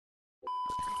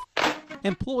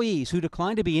Employees who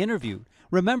declined to be interviewed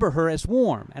remember her as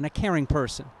warm and a caring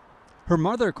person. Her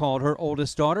mother called her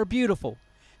oldest daughter beautiful.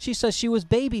 She says she was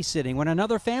babysitting when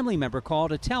another family member called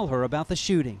to tell her about the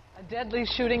shooting. A deadly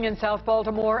shooting in South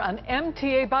Baltimore. An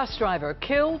MTA bus driver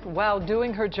killed while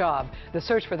doing her job. The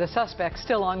search for the suspect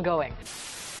still ongoing.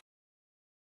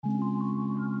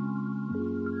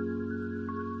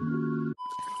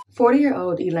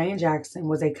 Forty-year-old Elaine Jackson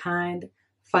was a kind,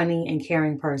 funny, and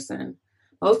caring person.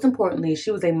 Most importantly, she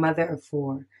was a mother of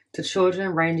 4 to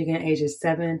children ranging in ages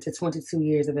 7 to 22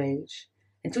 years of age.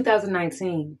 In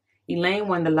 2019, Elaine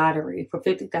won the lottery for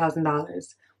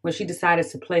 $50,000 when she decided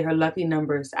to play her lucky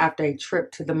numbers after a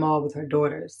trip to the mall with her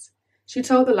daughters. She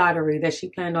told the lottery that she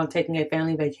planned on taking a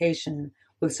family vacation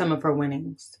with some of her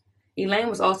winnings. Elaine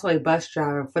was also a bus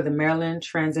driver for the Maryland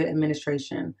Transit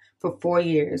Administration for 4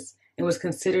 years and was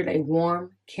considered a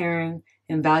warm, caring,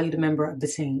 and valued member of the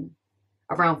team.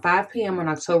 Around 5 p.m. on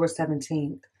October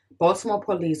 17th, Baltimore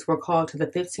police were called to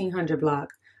the 1500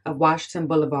 block of Washington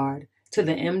Boulevard to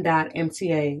the MDOT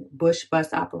MTA Bush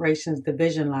Bus Operations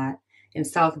Division lot in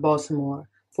South Baltimore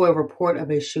for a report of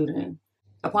a shooting.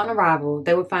 Upon arrival,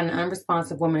 they would find an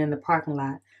unresponsive woman in the parking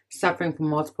lot suffering from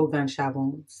multiple gunshot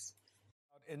wounds.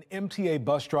 An MTA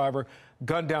bus driver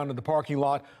gunned down in the parking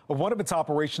lot of one of its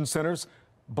operations centers.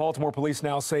 Baltimore police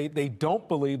now say they don't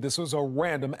believe this was a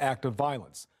random act of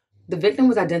violence. The victim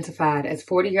was identified as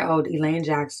 40-year-old Elaine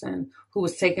Jackson, who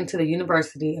was taken to the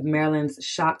University of Maryland's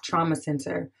Shock Trauma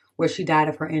Center, where she died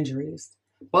of her injuries.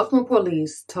 Baltimore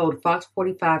police told Fox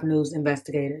 45 News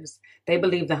investigators they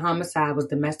believe the homicide was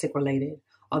domestic related,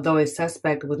 although a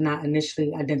suspect was not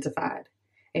initially identified.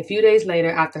 A few days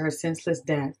later, after her senseless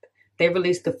death, they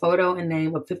released the photo and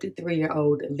name of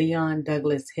 53-year-old Leon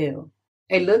Douglas Hill.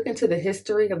 A look into the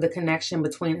history of the connection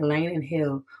between Elaine and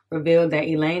Hill revealed that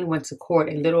Elaine went to court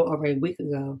a little over a week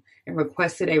ago and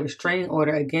requested a restraining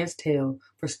order against Hill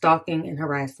for stalking and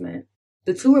harassment.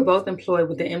 The two were both employed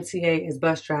with the MTA as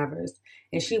bus drivers,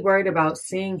 and she worried about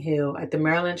seeing Hill at the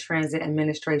Maryland Transit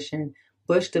Administration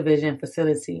Bush Division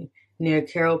facility near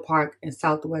Carroll Park in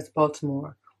southwest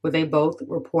Baltimore, where they both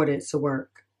reported to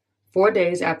work. 4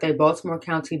 days after a Baltimore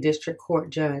County District Court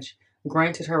judge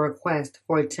granted her request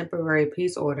for a temporary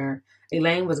peace order,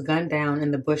 Elaine was gunned down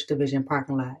in the Bush Division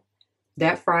parking lot.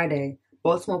 That Friday,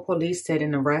 Baltimore police said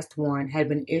an arrest warrant had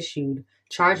been issued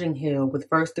charging Hill with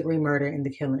first-degree murder in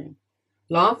the killing.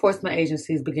 Law enforcement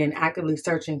agencies began actively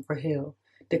searching for Hill,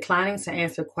 declining to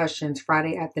answer questions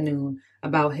Friday afternoon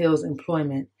about Hill's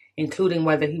employment, including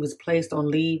whether he was placed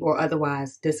on leave or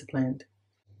otherwise disciplined.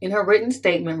 In her written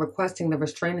statement requesting the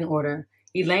restraining order,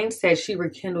 Elaine said she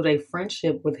rekindled a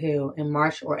friendship with Hill in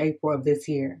March or April of this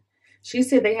year. She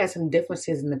said they had some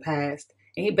differences in the past,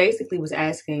 and he basically was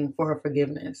asking for her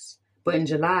forgiveness. But in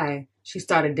July, she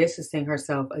started distancing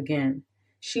herself again.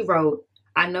 She wrote,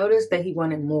 "I noticed that he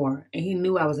wanted more, and he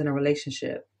knew I was in a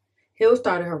relationship. Hill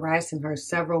started harassing her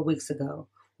several weeks ago,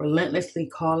 relentlessly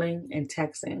calling and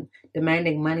texting,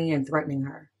 demanding money and threatening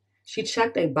her. She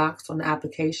checked a box on the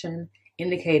application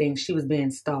indicating she was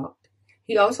being stalked.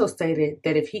 He also stated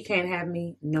that if he can't have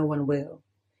me, no one will."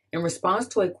 In response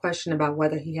to a question about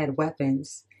whether he had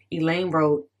weapons, Elaine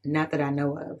wrote, "Not that I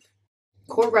know of."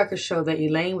 Court records show that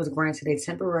Elaine was granted a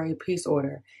temporary peace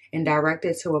order and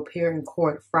directed to appear in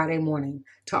court Friday morning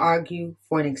to argue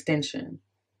for an extension.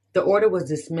 The order was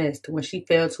dismissed when she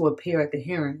failed to appear at the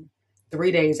hearing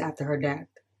 3 days after her death.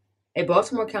 A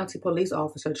Baltimore County police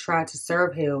officer tried to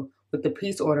serve Hill with the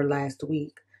peace order last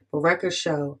week, but records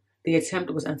show the attempt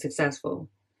was unsuccessful.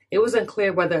 It was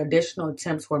unclear whether additional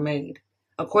attempts were made.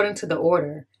 According to the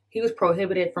order, he was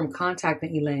prohibited from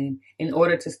contacting Elaine in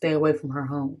order to stay away from her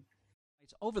home.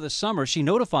 Over the summer, she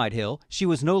notified Hill she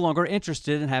was no longer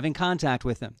interested in having contact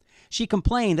with him. She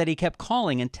complained that he kept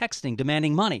calling and texting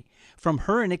demanding money from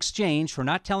her in exchange for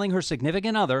not telling her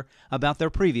significant other about their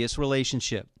previous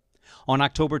relationship. On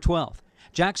October 12th,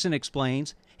 Jackson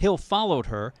explains Hill followed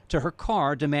her to her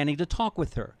car demanding to talk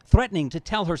with her, threatening to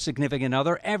tell her significant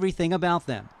other everything about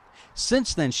them.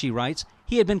 Since then, she writes,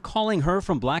 he had been calling her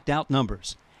from blacked-out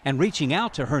numbers and reaching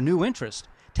out to her new interest,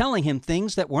 telling him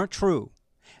things that weren't true.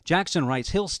 Jackson writes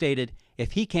Hill stated,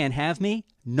 "If he can't have me,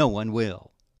 no one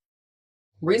will."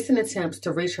 Recent attempts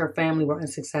to reach her family were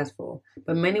unsuccessful,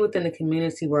 but many within the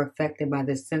community were affected by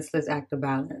this senseless act of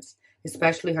violence,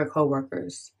 especially her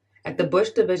co-workers. At the Bush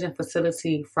Division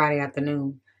facility Friday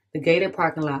afternoon, the gated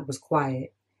parking lot was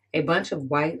quiet. A bunch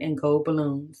of white and gold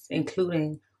balloons,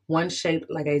 including one shaped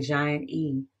like a giant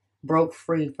E, broke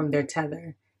free from their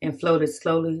tether and floated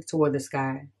slowly toward the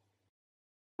sky.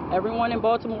 Everyone in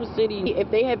Baltimore City,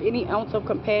 if they have any ounce of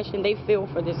compassion, they feel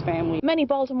for this family. Many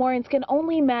Baltimoreans can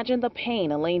only imagine the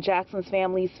pain Elaine Jackson's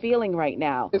family is feeling right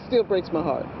now. It still breaks my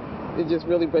heart. It just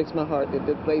really breaks my heart that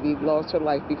this lady lost her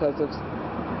life because of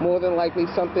more than likely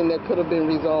something that could have been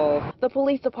resolved. The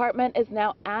police department is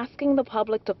now asking the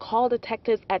public to call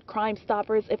detectives at Crime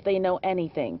Stoppers if they know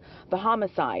anything. The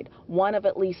homicide, one of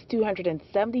at least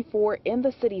 274 in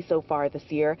the city so far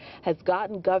this year, has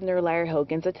gotten Governor Larry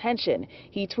Hogan's attention.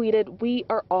 He tweeted, "We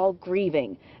are all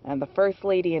grieving," and the First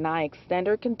Lady and I extend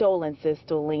our condolences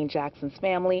to Elaine Jackson's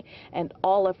family and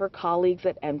all of her colleagues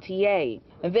at MTA.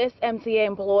 This MTA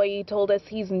employee told us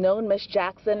he's known Miss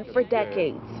Jackson for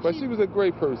decades. But she was a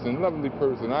great person, lovely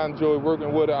person. I enjoyed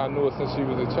working with her. I knew her since she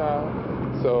was a child.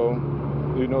 So,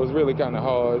 you know, it's really kind of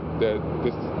hard that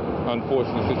this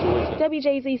unfortunate situation.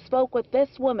 WJZ spoke with this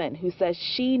woman who says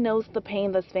she knows the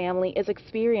pain this family is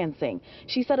experiencing.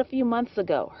 She said a few months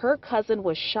ago her cousin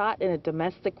was shot in a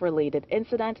domestic-related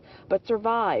incident but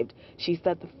survived. She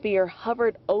said the fear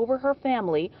hovered over her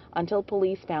family until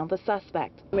police found the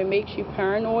suspect. It makes you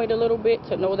paranoid a little bit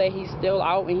to know that he's still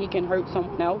out and he can hurt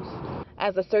someone else.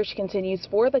 As the search continues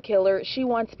for the killer, she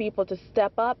wants people to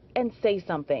step up and say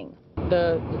something.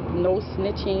 The no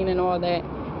snitching and all that.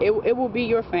 It will be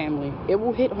your family. It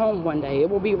will hit home one day. It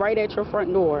will be right at your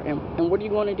front door. And what are you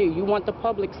going to do? You want the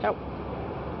public's help.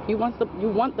 You want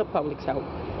the public's help.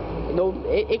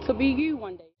 It could be you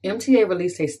one day. MTA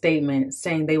released a statement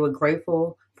saying they were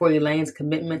grateful for Elaine's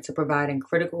commitment to providing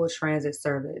critical transit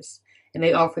service, and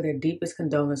they offer their deepest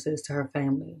condolences to her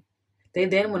family. They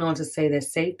then went on to say that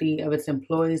safety of its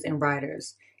employees and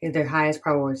riders is their highest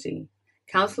priority.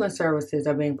 Counseling services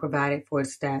are being provided for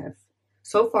its staff.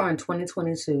 So far in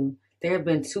 2022, there have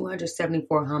been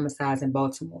 274 homicides in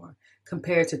Baltimore,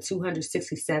 compared to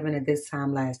 267 at this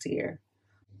time last year.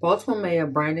 Baltimore Mayor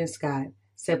Brandon Scott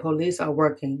said police are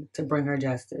working to bring her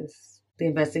justice. The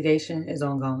investigation is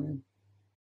ongoing.